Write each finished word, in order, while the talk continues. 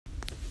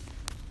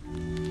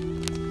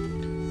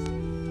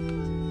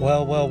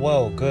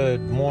Well,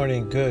 good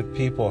morning, good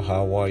people.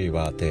 How are you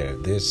out there?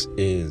 This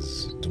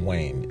is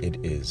Dwayne.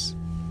 It is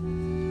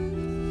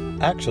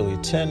actually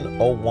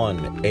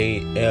 10:01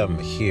 a.m.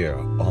 here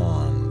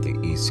on the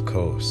East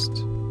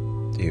Coast.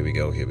 Here we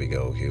go.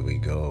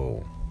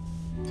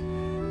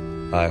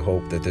 I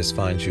hope that this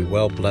finds you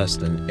well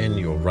blessed and in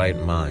your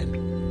right mind.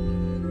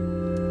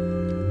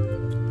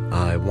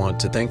 I want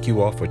to thank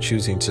you all for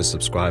choosing to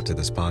subscribe to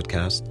this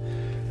podcast.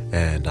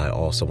 And I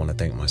also want to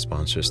thank my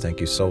sponsors. Thank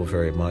you so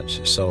very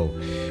much. So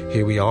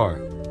here we are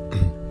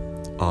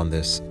on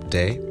this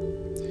day.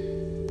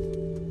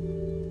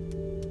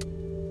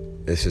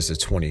 This is the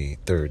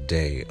 23rd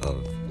day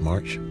of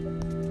March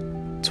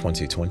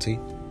 2020.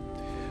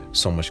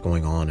 So much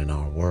going on in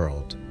our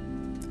world.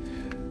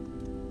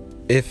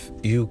 If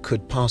you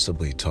could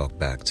possibly talk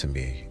back to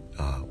me,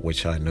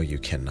 which I know you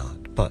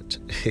cannot, but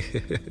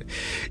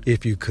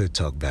if you could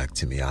talk back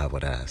to me, I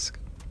would ask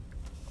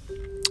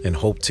and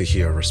hope to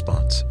hear a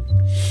response.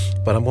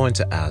 But I'm going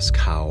to ask,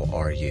 how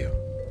are you?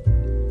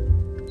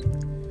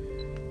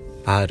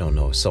 I don't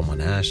know if someone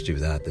asked you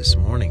that this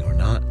morning or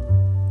not.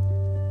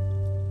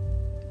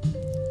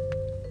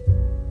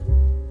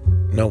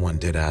 No one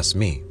did ask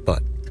me,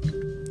 but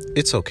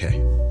it's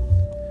okay.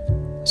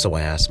 So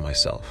I asked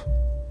myself,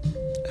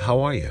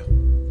 how are you?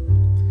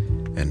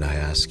 And I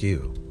ask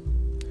you,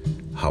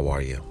 how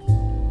are you?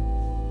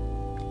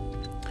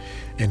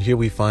 And here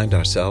we find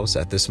ourselves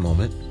at this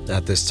moment,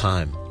 at this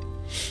time,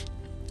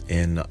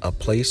 in a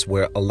place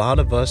where a lot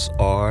of us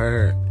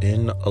are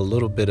in a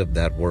little bit of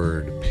that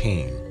word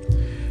pain,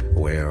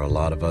 where a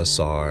lot of us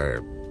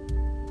are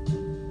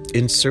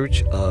in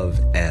search of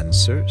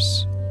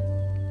answers.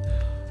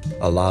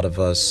 A lot of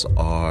us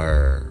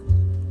are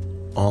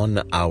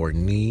on our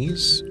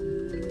knees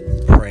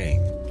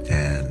praying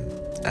and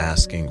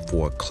asking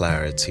for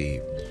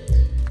clarity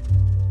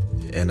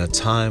in a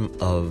time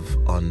of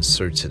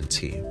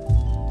uncertainty.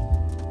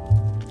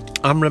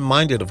 I'm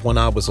reminded of when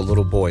I was a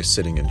little boy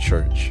sitting in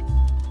church.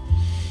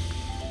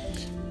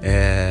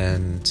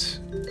 And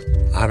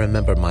I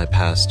remember my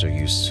pastor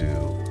used to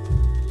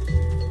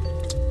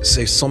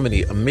say so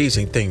many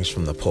amazing things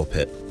from the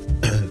pulpit.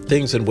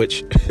 Things in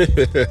which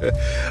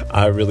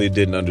I really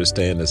didn't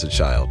understand as a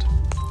child.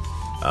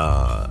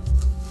 I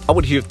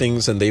would hear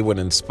things and they would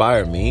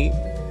inspire me.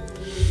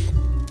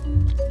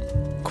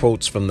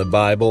 Quotes from the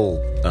Bible,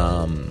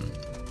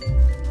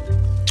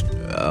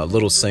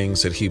 little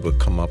sayings that he would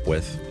come up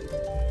with.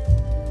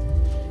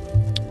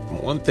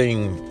 One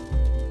thing,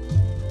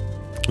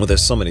 well,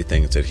 there's so many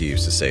things that he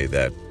used to say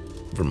that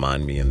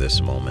remind me in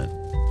this moment.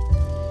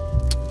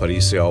 But he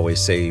used to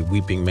always say,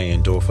 weeping may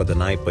endure for the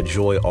night, but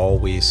joy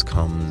always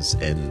comes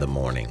in the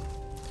morning.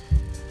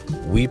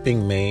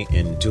 Weeping may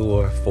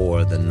endure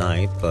for the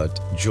night, but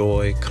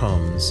joy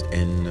comes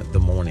in the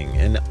morning.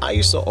 And I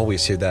used to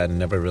always hear that and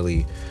never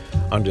really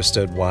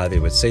understood why they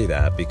would say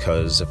that,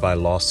 because if I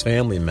lost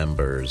family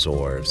members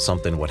or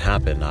something would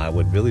happen, I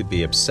would really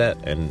be upset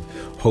and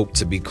hope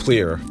to be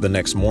clear the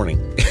next morning.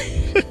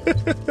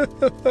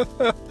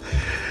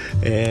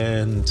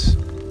 And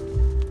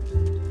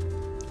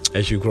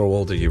as you grow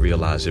older, you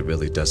realize it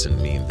really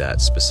doesn't mean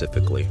that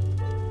specifically.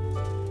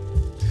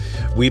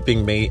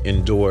 Weeping may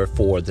endure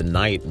for the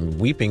night, and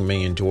weeping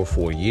may endure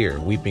for a year.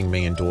 Weeping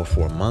may endure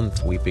for a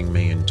month. Weeping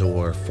may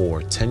endure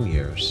for 10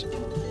 years.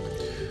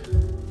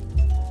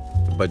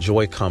 But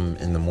joy come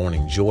in the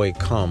morning. Joy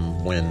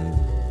come when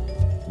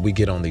we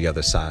get on the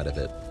other side of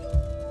it.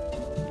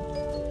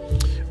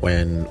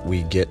 When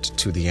we get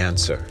to the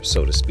answer,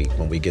 so to speak.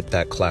 When we get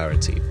that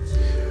clarity.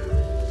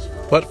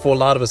 But for a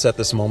lot of us at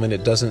this moment,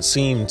 it doesn't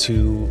seem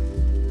to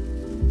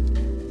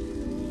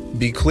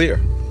be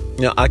clear.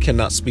 Now, I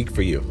cannot speak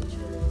for you.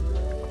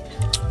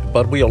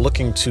 But we are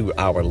looking to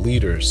our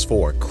leaders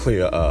for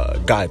clear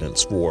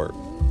guidance, for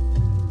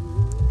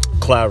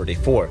clarity,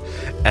 for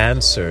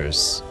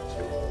answers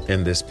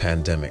in this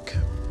pandemic.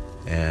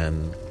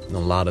 And a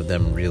lot of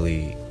them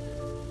really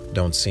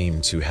don't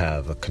seem to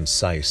have a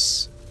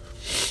concise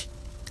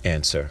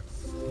answer.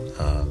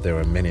 There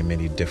are many,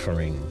 many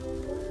differing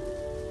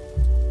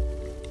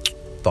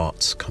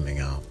thoughts coming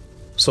out.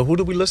 So who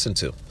do we listen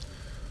to?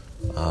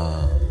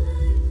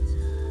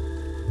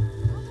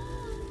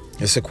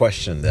 It's a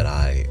question that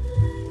I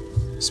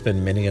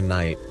spend many a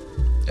night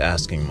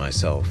asking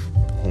myself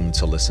whom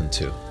to listen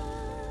to.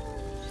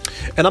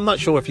 And I'm not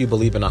sure if you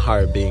believe in a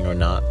higher being or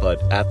not,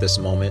 but at this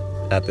moment,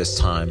 at this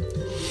time,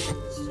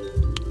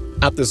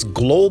 at this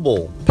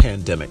global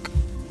pandemic,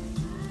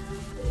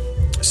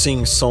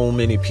 seeing so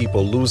many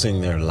people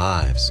losing their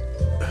lives.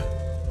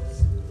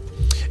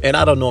 And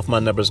I don't know if my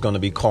number is going to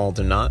be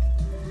called or not.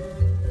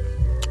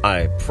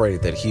 I pray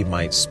that he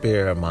might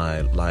spare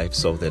my life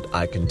so that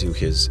I can do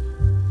his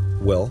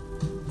will.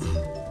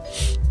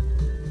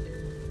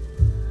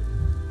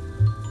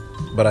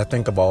 But I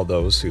think of all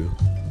those who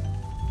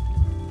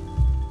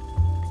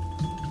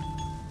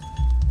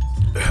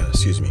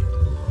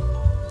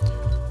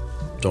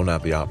don't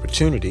have the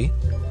opportunity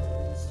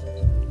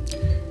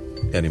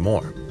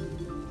anymore.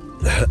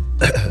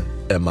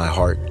 And my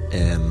heart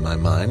and my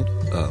mind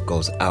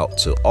goes out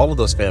to all of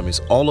those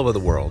families all over the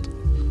world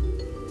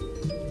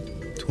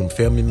whom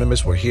family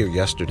members were here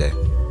yesterday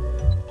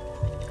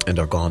and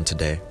are gone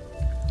today.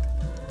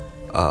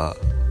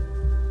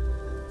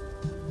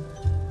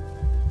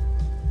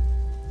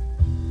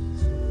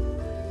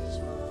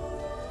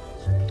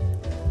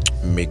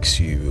 Makes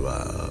you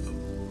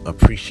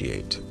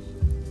appreciate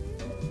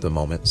the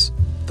moments,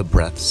 the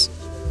breaths,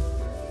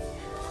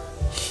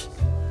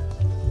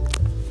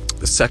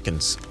 the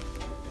seconds.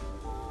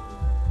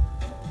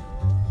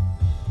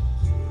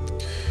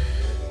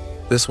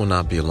 This will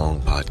not be a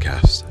long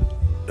podcast.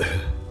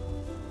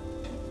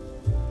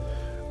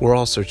 We're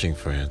all searching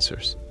for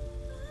answers.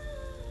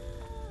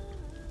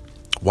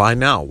 Why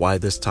now? Why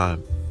this time?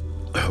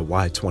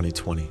 Why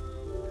 2020?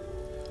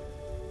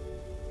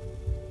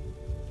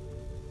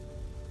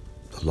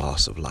 The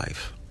loss of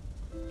life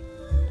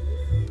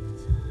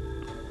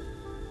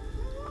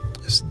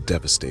is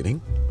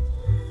devastating,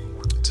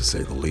 to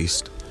say the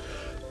least.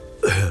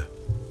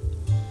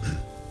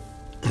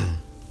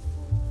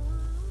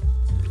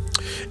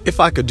 If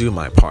I could do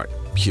my part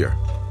here,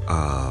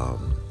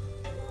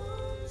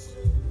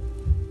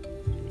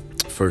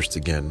 first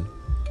again,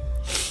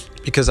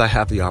 because I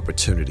have the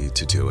opportunity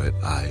to do it,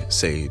 I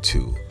say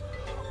to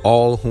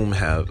all whom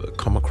have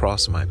come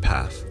across my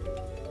path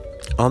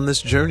on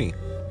this journey,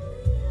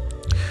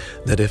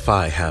 that if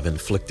I have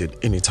inflicted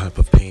any type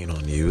of pain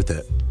on you,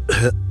 that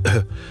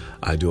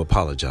I do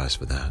apologize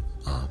for that.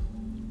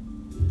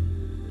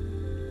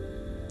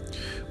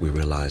 We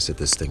realize that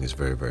this thing is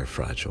very, very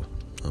fragile.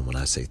 And when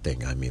I say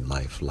thing, I mean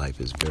life. Life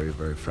is very,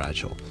 very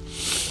fragile.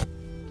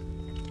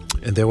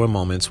 And there were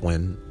moments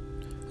when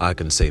I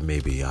can say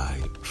maybe I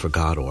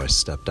forgot or I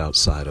stepped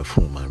outside of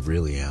whom I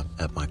really am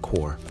at my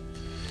core.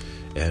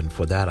 And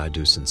for that, I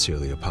do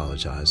sincerely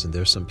apologize. And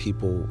there's some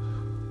people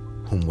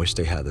whom wish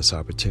they had this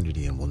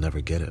opportunity and will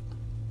never get it.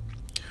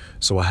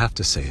 So I have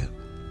to say it.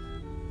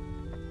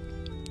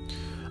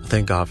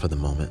 Thank God for the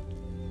moment.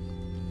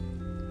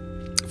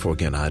 For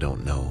again, I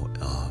don't know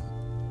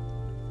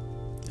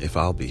if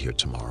I'll be here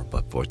tomorrow,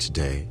 but for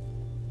today,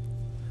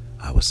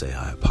 I will say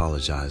I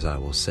apologize. I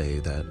will say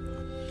that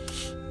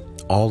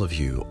all of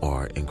you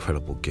are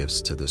incredible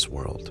gifts to this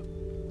world.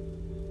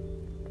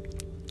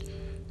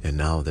 And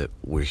now that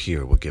we're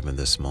here, we're given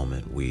this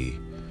moment, we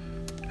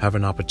have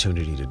an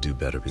opportunity to do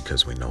better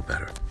because we know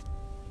better.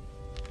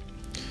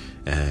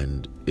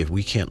 And if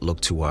we can't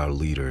look to our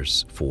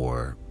leaders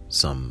for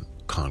some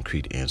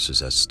concrete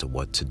answers as to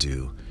what to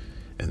do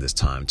in this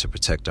time to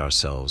protect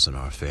ourselves and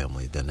our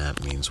family, then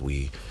that means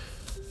we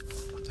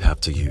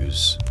have to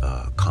use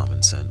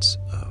common sense.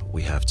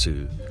 We have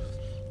to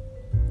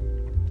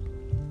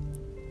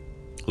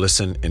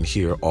listen and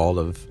hear all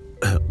of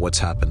what's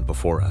happened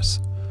before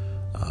us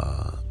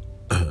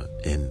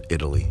in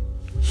Italy,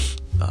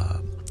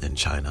 in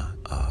China,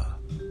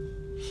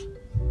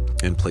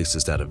 in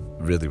places that have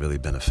really, really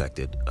been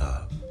affected.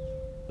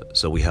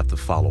 So we have to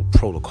follow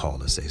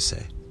protocol, as they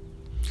say.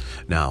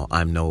 Now,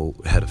 I'm no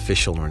head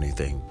official or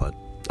anything, but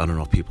I don't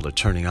know if people are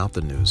turning out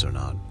the news or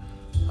not.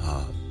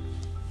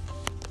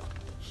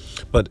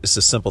 But it's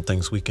the simple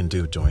things we can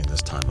do during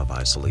this time of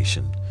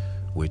isolation,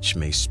 which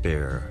may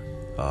spare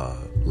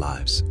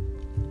lives.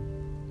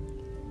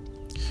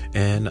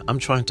 And I'm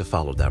trying to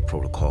follow that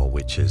protocol,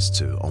 which is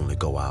to only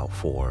go out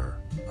for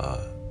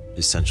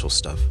essential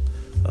stuff,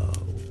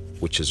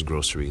 which is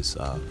groceries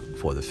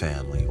for the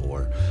family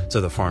or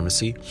to the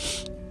pharmacy.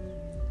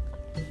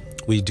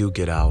 We do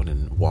get out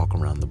and walk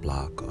around the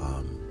block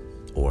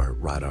or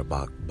ride our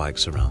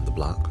bikes around the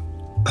block.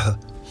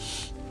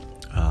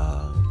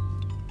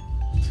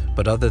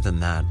 But other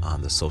than that,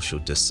 the social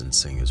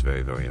distancing is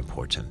very, very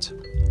important.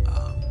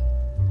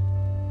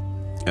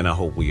 And I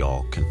hope we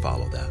all can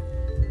follow that.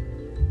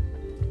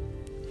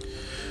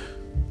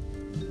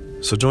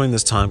 So during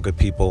this time, good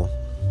people,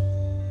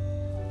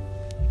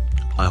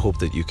 I hope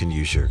that you can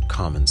use your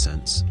common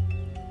sense.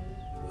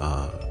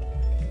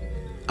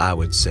 I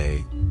would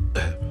say,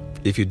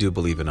 if you do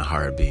believe in a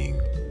higher being,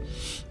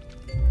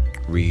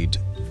 read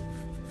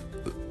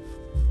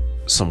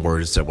some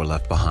words that were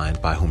left behind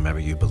by whomever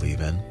you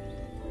believe in.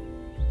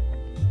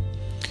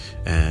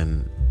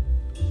 And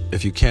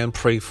if you can,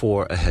 pray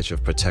for a hedge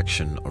of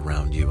protection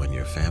around you and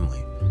your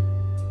family.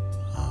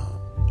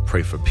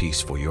 Pray for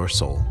peace for your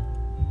soul,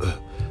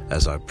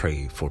 as I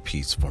pray for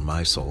peace for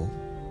my soul.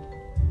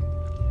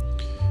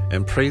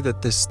 And pray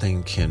that this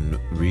thing can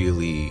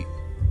really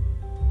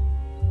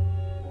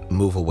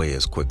move away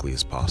as quickly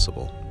as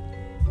possible.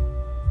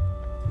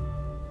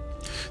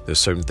 There's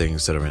certain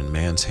things that are in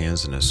man's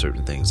hands, and there's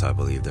certain things I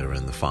believe that are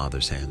in the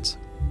Father's hands.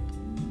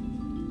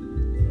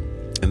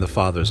 And the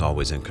Father is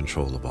always in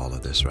control of all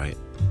of this, right?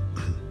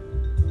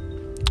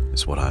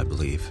 It's what I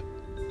believe.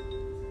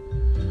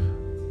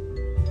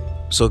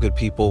 So good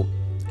people,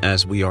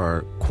 as we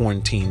are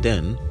quarantined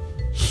in,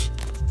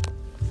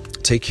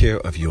 take care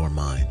of your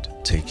mind.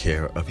 Take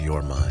care of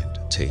your mind.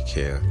 Take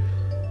care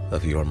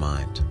of your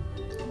mind.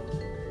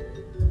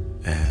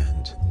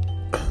 And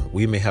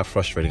we may have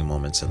frustrating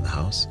moments in the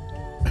house.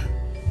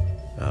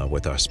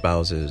 with our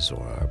spouses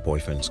or our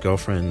boyfriends,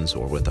 girlfriends,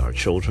 or with our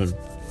children.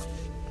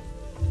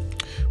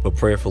 But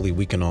prayerfully,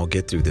 we can all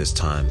get through this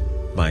time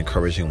by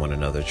encouraging one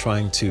another,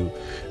 trying to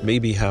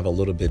maybe have a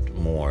little bit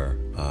more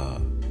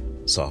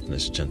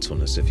softness,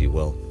 gentleness, if you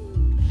will,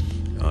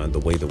 in the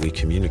way that we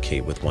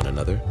communicate with one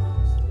another.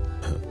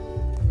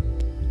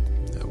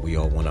 We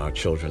all want our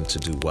children to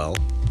do well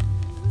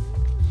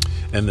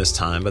in this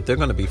time, but they're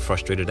going to be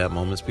frustrated at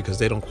moments because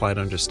they don't quite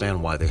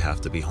understand why they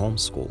have to be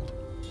homeschooled.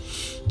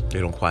 They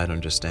don't quite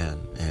understand.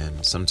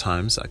 And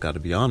sometimes, I got to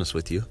be honest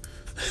with you,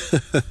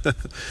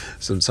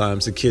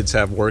 sometimes the kids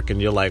have work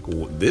and you're like,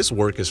 this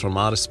work is from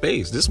outer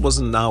space. This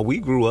wasn't how we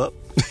grew up.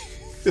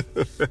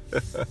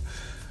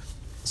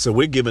 So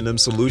we're giving them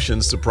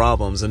solutions to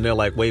problems and they're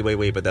like,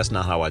 wait, but that's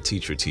not how our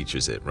teacher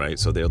teaches it, right?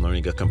 So they're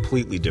learning a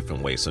completely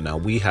different way. So now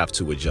we have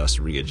to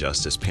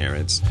readjust as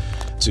parents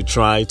to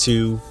try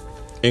to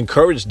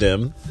encourage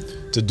them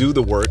to do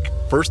the work.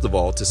 First of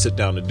all, to sit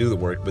down and do the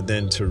work, but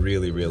then to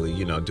really,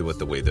 do it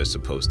the way they're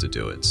supposed to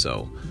do it.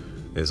 So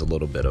there's a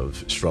little bit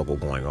of struggle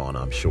going on,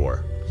 I'm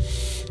sure.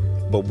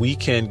 But we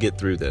can get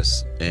through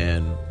this.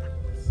 And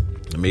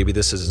maybe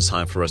this is a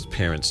time for us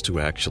parents to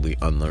actually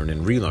unlearn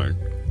and relearn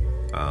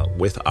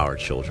with our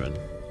children.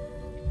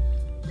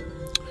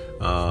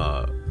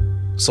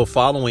 So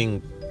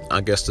following,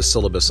 I guess, the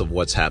syllabus of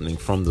what's happening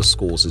from the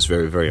schools is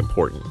very, very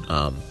important.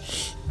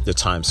 The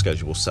time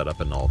schedule set up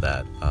and all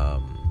that.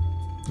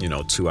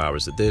 2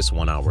 hours of this,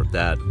 1 hour of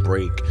that,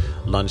 break,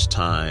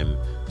 lunchtime,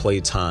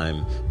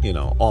 playtime,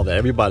 all that.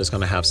 Everybody's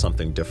going to have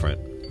something different.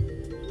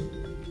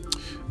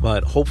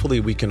 But hopefully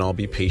we can all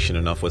be patient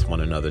enough with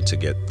one another to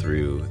get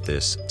through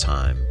this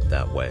time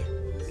that way.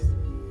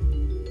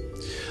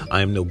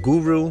 I am no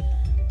guru.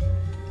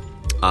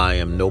 I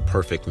am no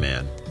perfect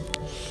man.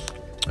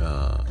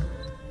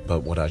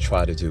 But what I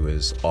try to do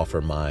is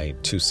offer my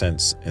 2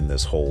 cents in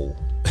this whole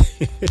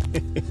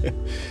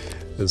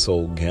this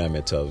whole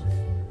gamut of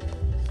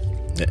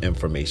the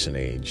information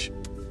age.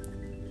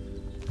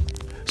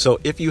 So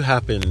if you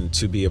happen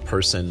to be a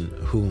person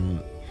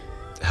whom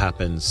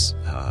happens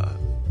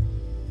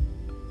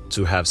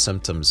to have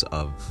symptoms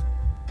of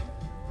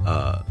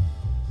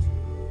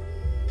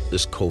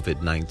this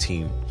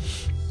COVID-19,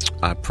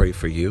 I pray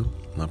for you.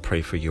 I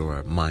pray for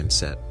your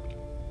mindset.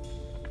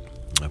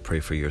 I pray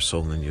for your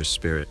soul and your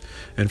spirit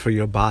and for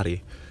your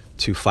body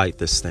to fight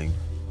this thing.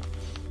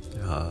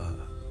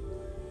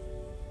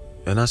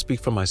 And I speak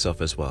for myself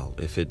as well.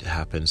 If it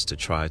happens to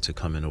try to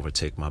come and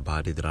overtake my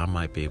body, that I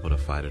might be able to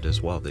fight it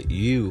as well, that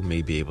you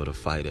may be able to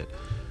fight it.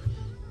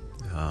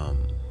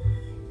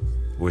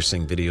 We're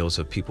seeing videos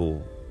of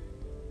people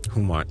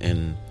whom are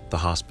in the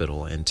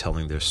hospital and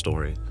telling their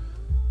story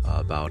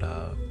about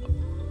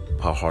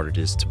how hard it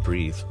is to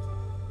breathe.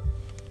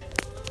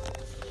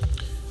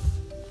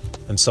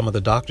 And some of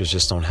the doctors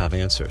just don't have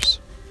answers.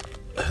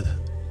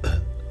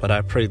 But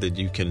I pray that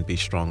you can be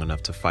strong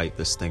enough to fight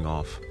this thing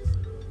off.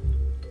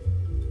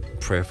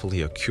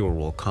 Prayerfully, a cure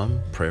will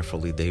come.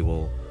 Prayerfully, they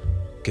will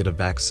get a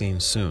vaccine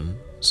soon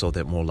so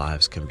that more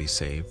lives can be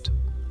saved.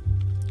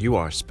 You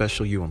are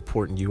special. You are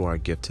important. You are a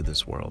gift to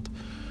this world.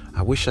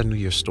 I wish I knew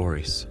your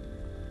stories.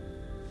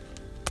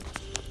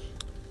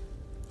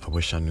 I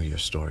wish I knew your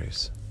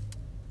stories.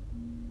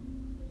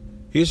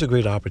 Here's a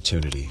great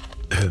opportunity,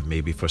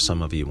 maybe for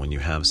some of you when you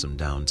have some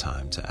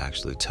downtime, to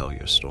actually tell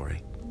your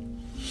story.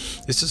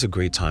 This is a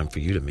great time for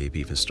you to maybe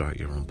even start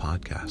your own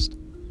podcast.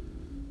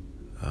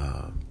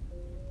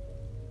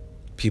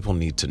 People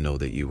need to know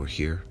that you were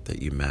here, that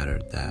you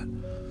mattered, that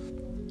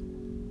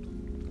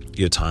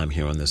your time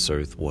here on this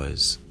earth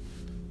was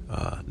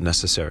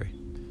necessary.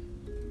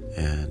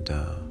 And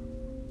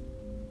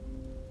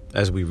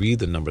as we read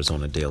the numbers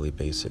on a daily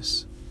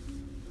basis,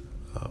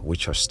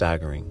 which are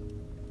staggering,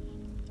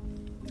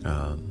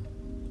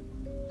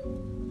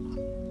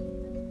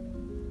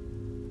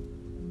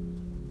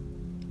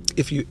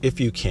 if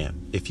you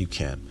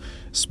can,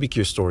 speak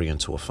your story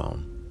into a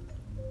phone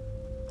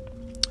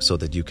so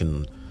that you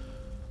can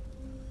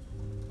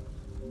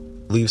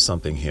leave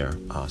something here,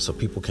 so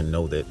people can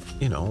know that,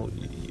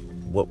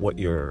 what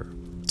your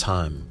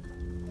time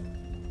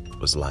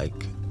was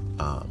like.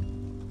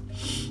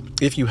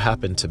 If you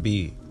happen to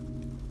be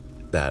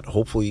that,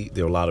 hopefully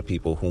there are a lot of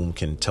people whom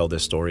can tell their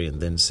story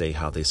and then say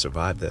how they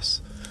survived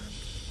this.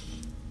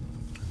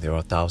 There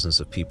are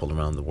thousands of people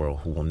around the world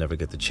who will never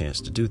get the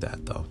chance to do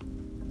that, though.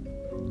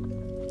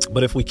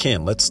 But if we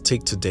can, let's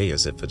take today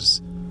as if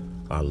it's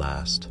our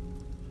last.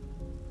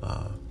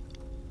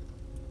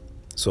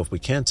 So if we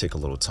can take a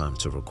little time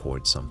to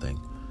record something,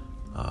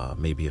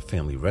 maybe a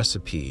family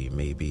recipe,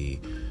 maybe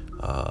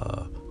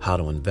how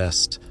to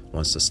invest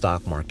once the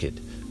stock market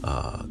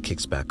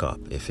kicks back up.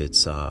 If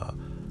it's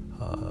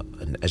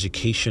an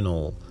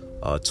educational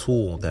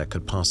tool that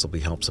could possibly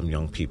help some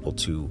young people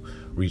to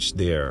reach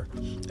their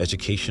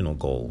educational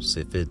goals.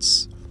 If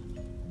it's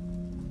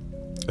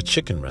a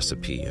chicken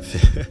recipe,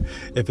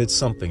 if it's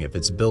something, if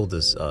it's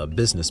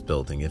business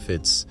building, if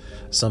it's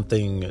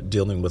something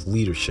dealing with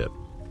leadership.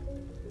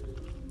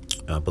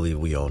 I believe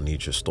we all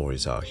need your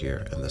stories out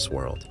here in this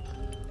world.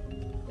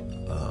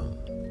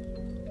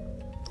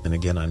 And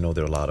again, I know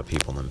there are a lot of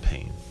people in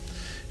pain.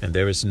 And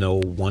there is no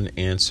one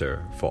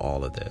answer for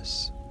all of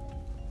this.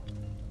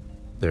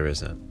 There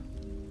isn't.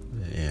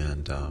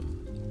 And,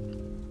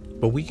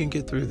 but we can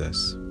get through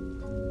this.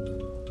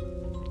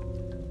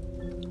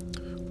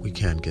 We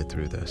can get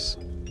through this.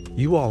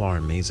 You all are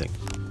amazing.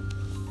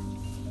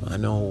 I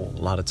know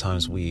a lot of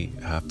times we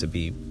have to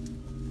be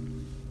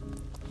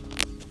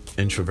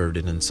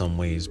introverted in some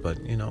ways, but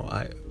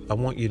I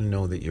want you to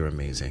know that you're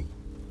amazing.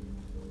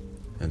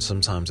 And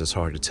sometimes it's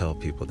hard to tell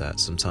people that.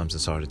 Sometimes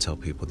it's hard to tell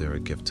people they're a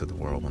gift to the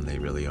world when they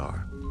really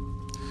are.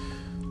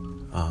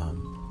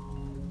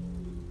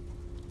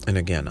 And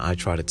again, I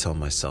try to tell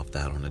myself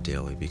that on a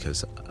daily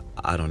because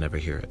I don't ever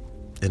hear it.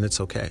 And it's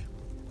okay.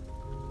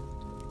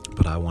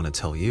 But I want to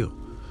tell you.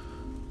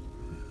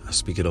 I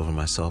speak it over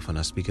myself and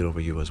I speak it over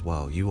you as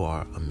well. You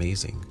are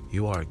amazing.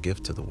 You are a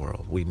gift to the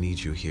world. We need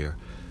you here.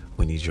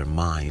 We need your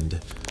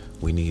mind.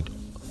 We need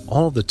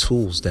all the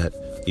tools that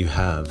you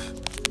have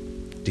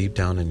deep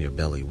down in your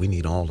belly. We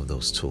need all of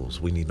those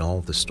tools. We need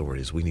all the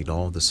stories. We need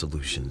all the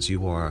solutions.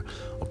 You are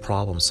a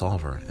problem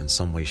solver in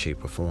some way,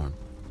 shape, or form.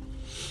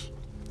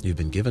 You've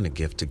been given a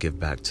gift to give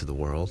back to the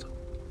world.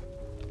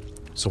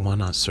 So why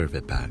not serve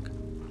it back?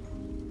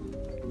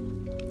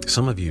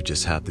 Some of you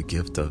just have the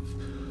gift of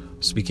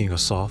speaking a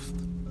soft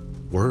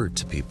word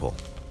to people.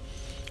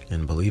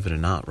 And believe it or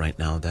not, right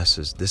now, this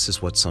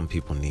is what some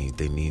people need.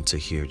 They need to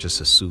hear just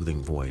a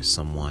soothing voice,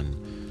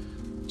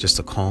 someone just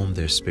to calm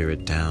their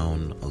spirit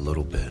down a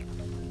little bit.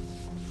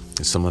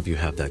 And some of you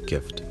have that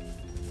gift.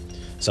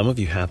 Some of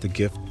you have the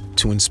gift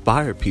to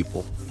inspire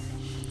people.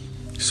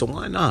 So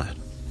why not?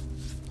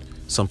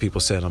 Some people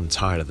said, I'm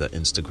tired of the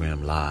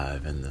Instagram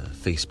Live and the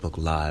Facebook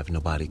Live.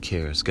 Nobody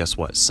cares. Guess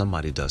what?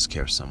 Somebody does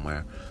care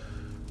somewhere.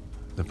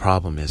 The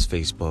problem is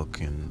Facebook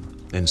and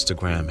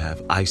Instagram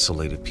have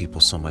isolated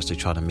people so much. They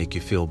try to make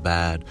you feel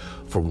bad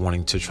for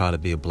wanting to try to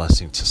be a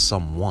blessing to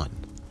someone.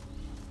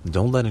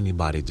 Don't let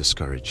anybody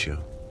discourage you.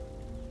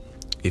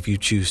 If you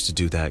choose to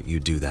do that, you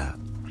do that.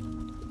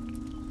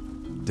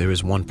 There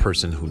is one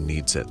person who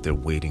needs it. They're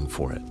waiting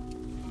for it.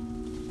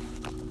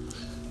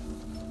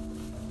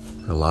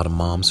 A lot of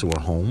moms who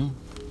are home,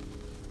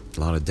 a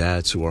lot of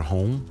dads who are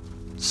home,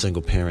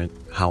 single parent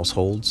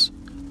households,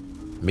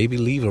 maybe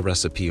leave a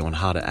recipe on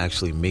how to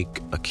actually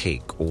make a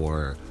cake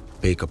or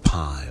bake a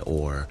pie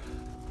or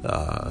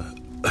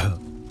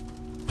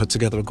put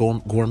together a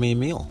gourmet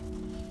meal.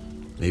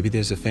 Maybe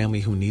there's a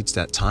family who needs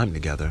that time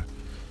together.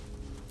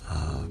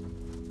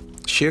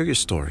 Share your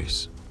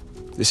stories.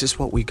 This is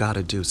what we got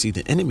to do. See,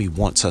 the enemy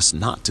wants us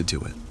not to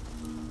do it.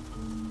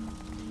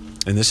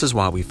 And this is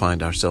why we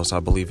find ourselves,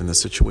 I believe, in the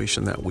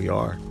situation that we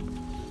are.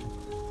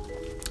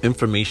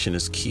 Information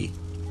is key.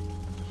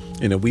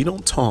 And if we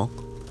don't talk,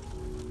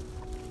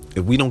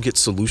 if we don't get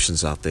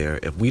solutions out there,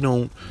 if we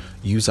don't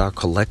use our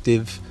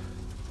collective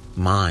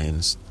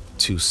minds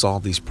to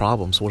solve these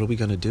problems, what are we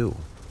going to do?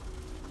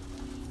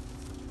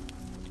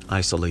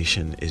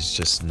 Isolation is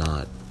just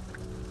not.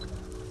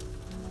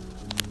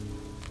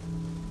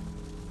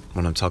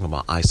 When I'm talking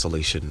about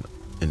isolation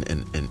and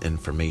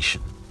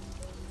information,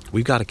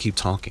 we've got to keep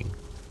talking.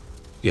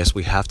 Yes,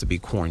 we have to be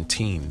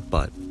quarantined,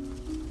 but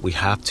we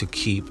have to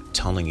keep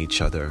telling each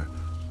other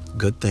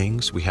good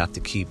things. We have to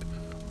keep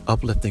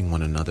uplifting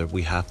one another.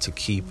 We have to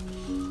keep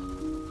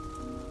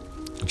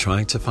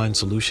trying to find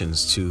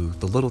solutions to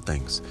the little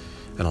things.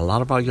 And a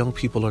lot of our young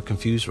people are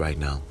confused right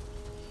now.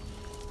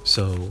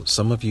 So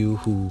some of you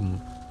who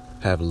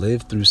have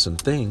lived through some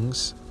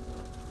things,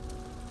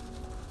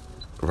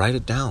 write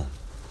it down.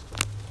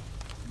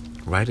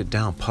 Write it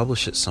down,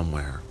 publish it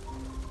somewhere.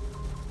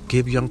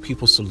 Give young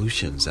people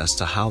solutions as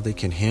to how they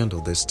can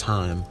handle this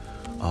time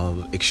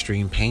of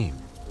extreme pain.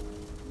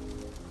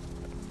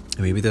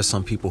 Maybe there's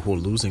some people who are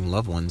losing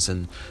loved ones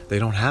and they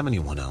don't have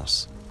anyone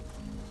else.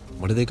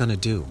 What are they going to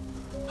do?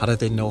 How do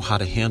they know how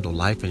to handle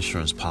life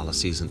insurance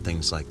policies and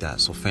things like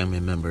that so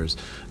family members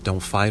don't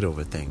fight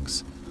over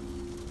things?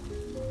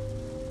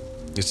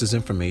 This is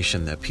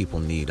information that people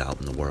need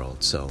out in the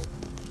world. So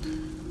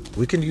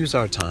we can use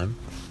our time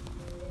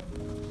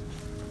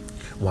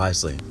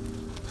wisely.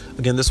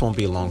 Again, this won't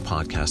be a long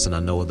podcast, and I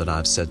know that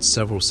I've said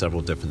several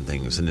different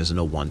things, and there's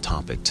no one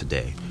topic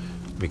today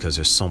because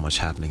there's so much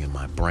happening in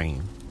my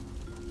brain.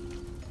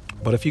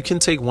 But if you can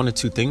take one or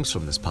two things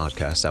from this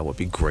podcast, that would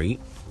be great.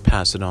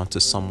 Pass it on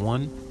to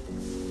someone.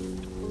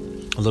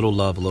 A little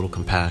love, a little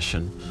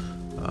compassion,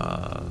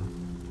 a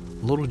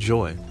little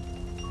joy.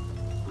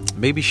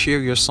 Maybe share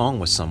your song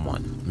with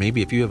someone.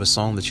 Maybe if you have a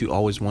song that you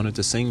always wanted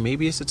to sing,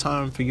 maybe it's the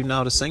time for you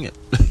now to sing it.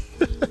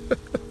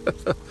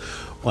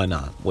 Why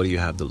not? What do you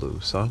have to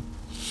lose, huh?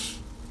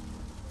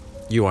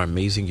 You are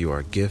amazing. You are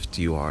a gift.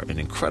 You are an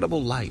incredible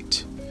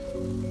light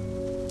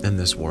in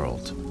this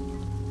world.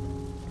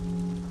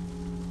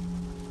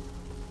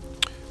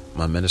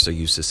 My minister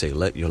used to say,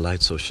 let your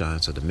light so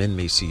shine so the men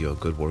may see your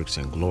good works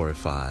and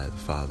glorify the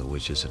Father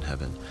which is in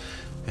heaven.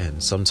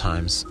 And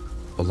sometimes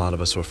a lot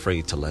of us are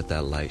afraid to let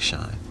that light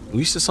shine. We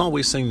used to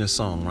always sing this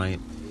song, right?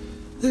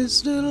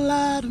 This little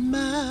light of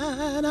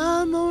mine,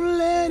 I'm gonna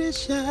let it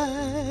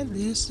shine.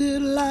 This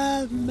little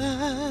light of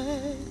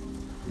mine,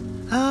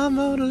 I'm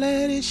gonna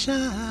let it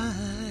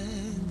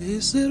shine.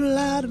 This little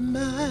light of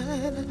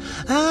mine,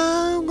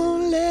 I'm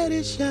gonna let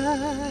it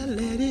shine.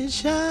 Let it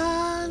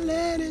shine,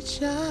 let it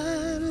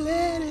shine,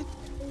 let it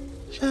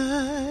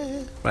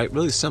shine. Right,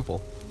 really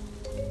simple.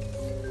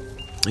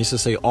 I used to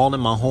say, all in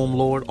my home,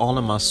 Lord, all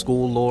in my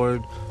school,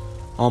 Lord,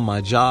 on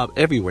my job,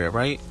 everywhere,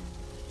 right?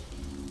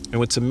 And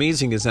what's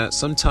amazing is that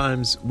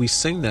sometimes we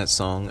sing that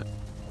song,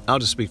 I'll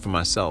just speak for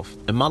myself,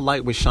 and my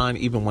light would shine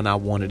even when I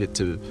wanted it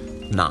to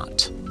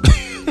not.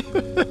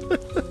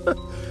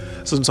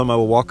 Sometimes I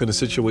would walk into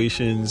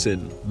situations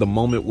and the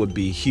moment would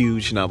be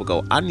huge and I would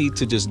go, I need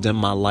to just dim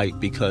my light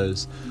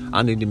because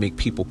I need to make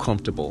people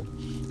comfortable.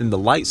 And the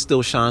light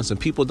still shines and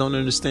people don't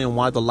understand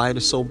why the light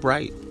is so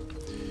bright.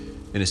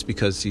 And it's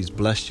because he's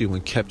blessed you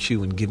and kept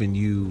you and given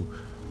you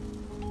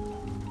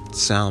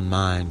sound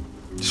mind,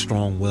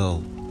 strong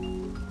will.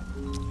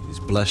 He's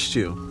blessed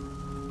you.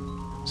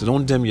 So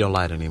don't dim your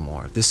light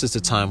anymore. This is the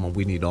time when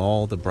we need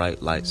all the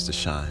bright lights to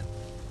shine.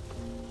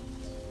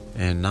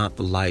 And not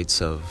the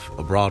lights of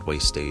a Broadway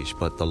stage,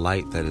 but the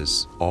light that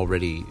is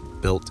already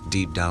built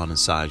deep down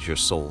inside your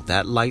soul.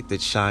 That light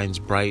that shines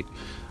bright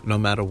no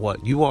matter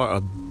what. You are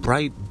a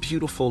bright,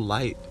 beautiful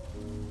light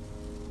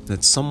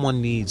that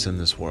someone needs in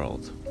this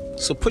world.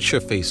 So put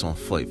your face on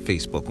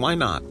Facebook. Why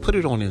not? Put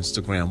it on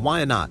Instagram.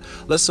 Why not?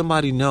 Let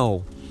somebody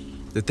know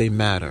that they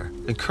matter.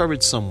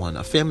 Encourage someone.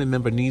 A family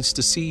member needs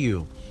to see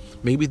you.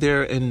 Maybe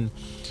they're in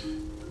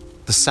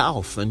the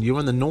South and you're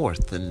in the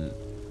North and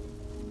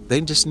they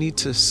just need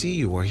to see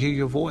you or hear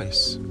your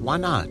voice. Why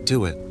not?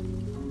 Do it.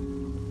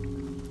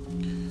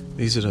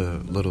 These are the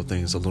little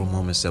things, the little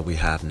moments that we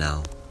have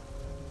now.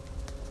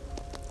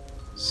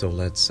 So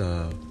let's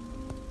do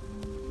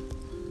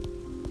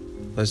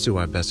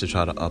our best to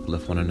try to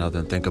uplift one another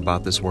and think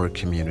about this word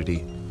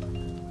community.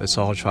 Let's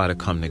all try to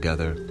come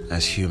together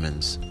as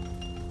humans.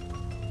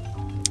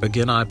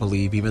 Again, I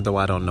believe, even though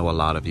I don't know a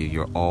lot of you,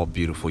 you're all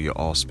beautiful, you're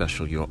all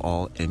special, you're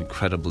all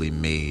incredibly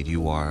made.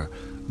 You are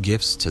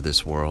gifts to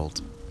this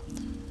world.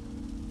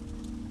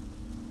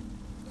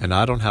 And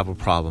I don't have a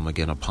problem,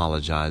 again,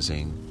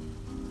 apologizing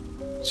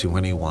to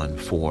anyone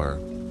for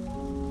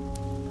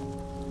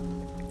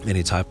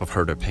any type of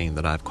hurt or pain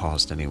that I've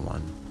caused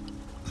anyone.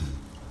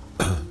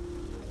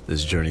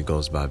 This journey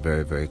goes by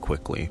very, very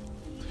quickly.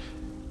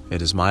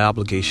 It is my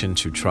obligation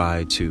to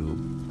try to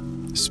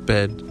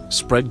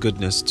spread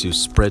goodness, to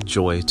spread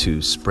joy,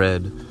 to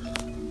spread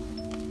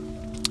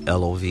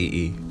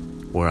LOVE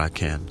where I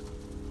can.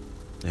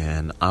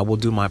 And I will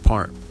do my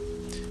part.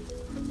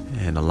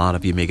 And a lot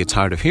of you may get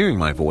tired of hearing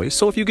my voice.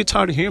 So if you get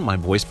tired of hearing my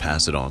voice,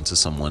 pass it on to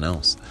someone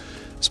else.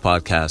 This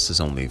podcast is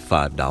only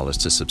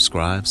 $5 to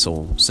subscribe.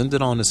 So send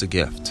it on as a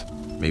gift.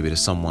 Maybe to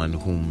someone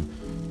whom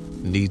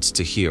needs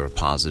to hear a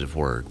positive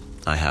word.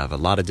 I have a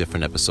lot of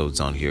different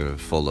episodes on here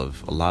full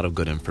of a lot of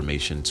good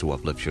information to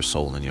uplift your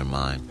soul and your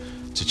mind,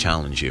 to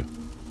challenge you.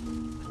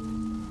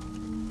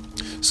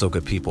 So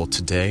good people,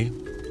 today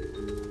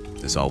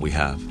is all we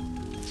have.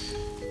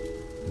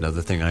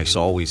 Another thing I used to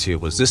always hear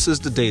was, this is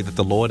the day that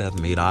the Lord hath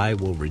made. I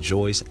will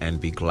rejoice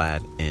and be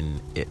glad in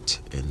it,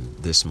 in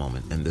this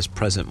moment, in this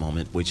present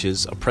moment, which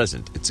is a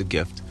present. It's a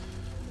gift.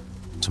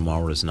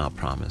 Tomorrow is not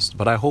promised.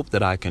 But I hope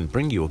that I can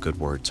bring you a good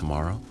word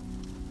tomorrow.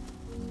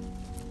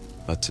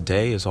 But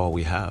today is all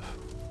we have.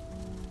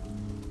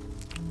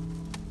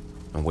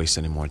 Don't waste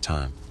any more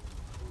time.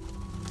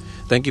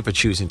 Thank you for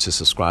choosing to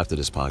subscribe to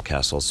this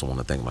podcast. Also want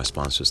to thank my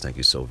sponsors. Thank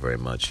you so very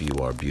much. You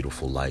are a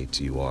beautiful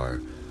light. You are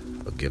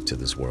a gift to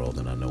this world.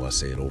 And I know I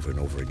say it over and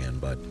over again,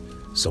 but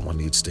someone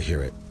needs to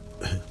hear it.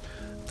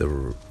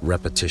 The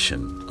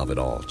repetition of it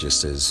all.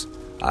 Just as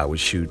I would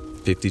shoot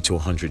 50 to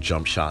 100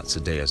 jump shots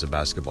a day as a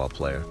basketball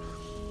player,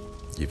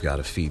 you've got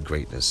to feed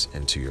greatness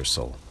into your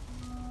soul.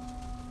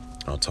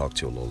 I'll talk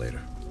to you a little later.